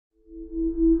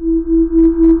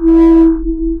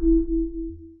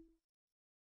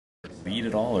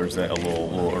is that a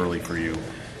little early for you?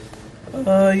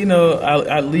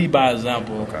 I lead by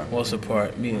example. Okay. Most of the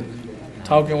part. Me,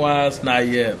 talking wise, not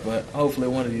yet, but hopefully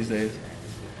one of these days.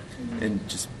 And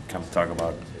just kind of talk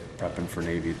about prepping for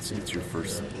Navy. It's your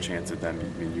first chance at them.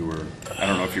 I mean, you were. I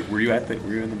don't know if were you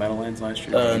in the Meadowlands last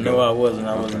year? No, I wasn't.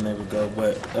 I wasn't able to go,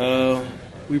 but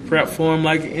we prep for them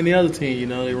like any other team.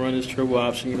 They run this triple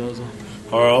option. It's a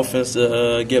hard offense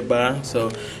to get by. So,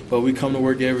 but we come to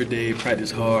work every day,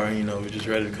 practice hard. We're just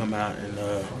ready to come out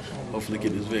and hopefully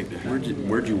get this victory.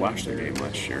 Where'd you watch the game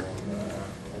last year?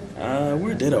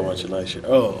 Where did I watch it last year?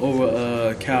 Oh,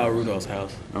 over Cal Rudolph's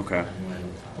house. Okay.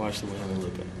 Watched it with him a little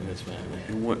bit and his family.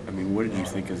 And what did you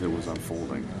think as it was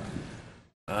unfolding?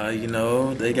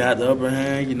 They got the upper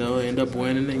hand, end up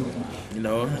winning.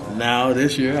 And, now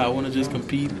this year I want to just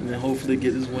compete and hopefully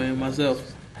get this win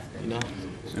myself,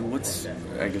 And what's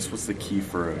the key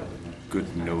for a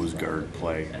good nose guard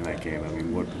play in that game? I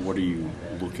mean, what are you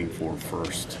looking for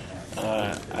first?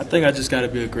 I think I just got to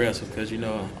be aggressive because,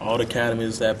 all the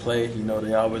academies that play,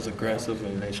 they always aggressive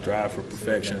and they strive for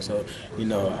perfection. So,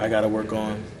 I got to work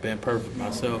on being perfect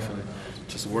myself and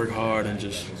just work hard and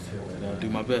just do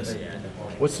my best.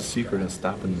 What's the secret in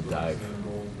stopping the dive?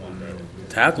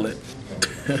 Tackle it.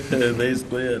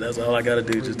 Basically, yeah, that's all I got to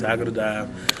do, just tackle the dive.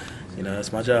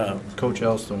 That's my job. Coach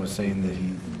Elston was saying that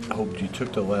he hoped you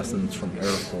took the lessons from Air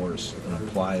Force and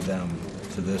applied them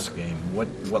to this game.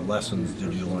 What lessons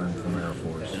did you learn from Air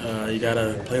Force? You got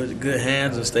to play with good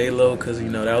hands and stay low because,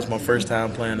 that was my first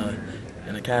time playing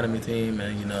an academy team.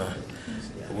 And,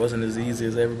 it wasn't as easy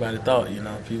as everybody thought.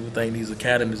 People think these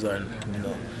academies are,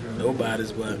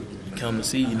 nobody's, but you come to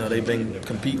see, they've been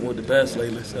competing with the best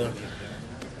lately. So,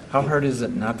 how hard is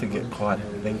it not to get caught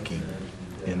thinking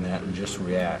in that and just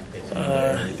react to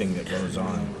everything that goes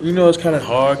on? It's kind of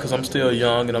hard because I'm still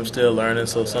young and I'm still learning.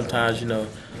 So sometimes,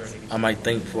 I might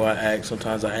think before I act.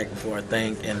 Sometimes I act before I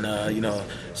think. And,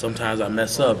 sometimes I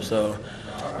mess up. So,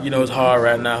 it's hard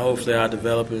right now. Hopefully I'll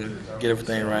develop and get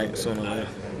everything right sooner or later.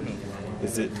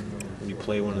 Is it, when you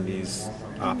play one of these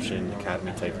option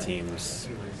academy-type teams,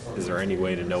 is there any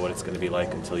way to know what it's going to be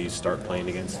like until you start playing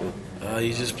against it?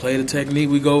 You just play the technique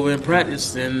we go over in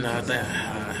practice, and I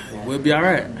think we'll be all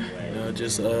right.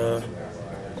 Just do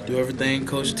everything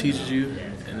Coach teaches you,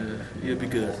 and you'll be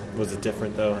good. Was it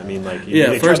different, though? I mean,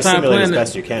 you first time playing as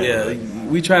best you can. Yeah,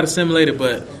 we try to simulate it,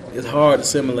 but it's hard to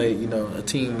simulate, a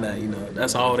team that,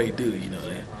 that's all they do,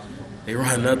 They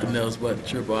run nothing else but the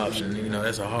triple option.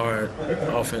 That's a hard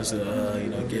offense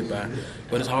to, get by.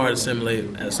 But it's hard to simulate.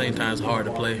 At the same time, it's hard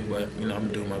to play. But, I'm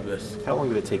doing my best. How long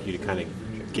did it take you to kind of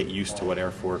get used to what Air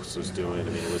Force was doing? I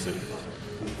mean, was it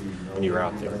when you were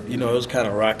out there? It was kind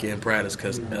of rocky in practice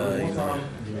because,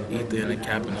 Ethan and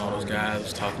Cap and all those guys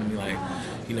was talking to me like,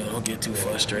 don't get too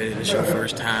frustrated. It's your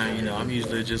first time. I'm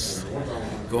usually just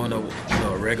going to,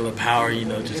 regular power,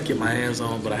 just get my hands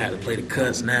on. But I had to play the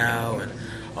cuts now and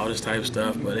all this type of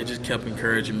stuff, but they just kept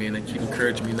encouraging me, and they keep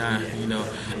encouraging me now.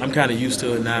 I'm kind of used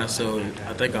to it now, so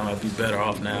I think I'll be better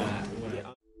off now.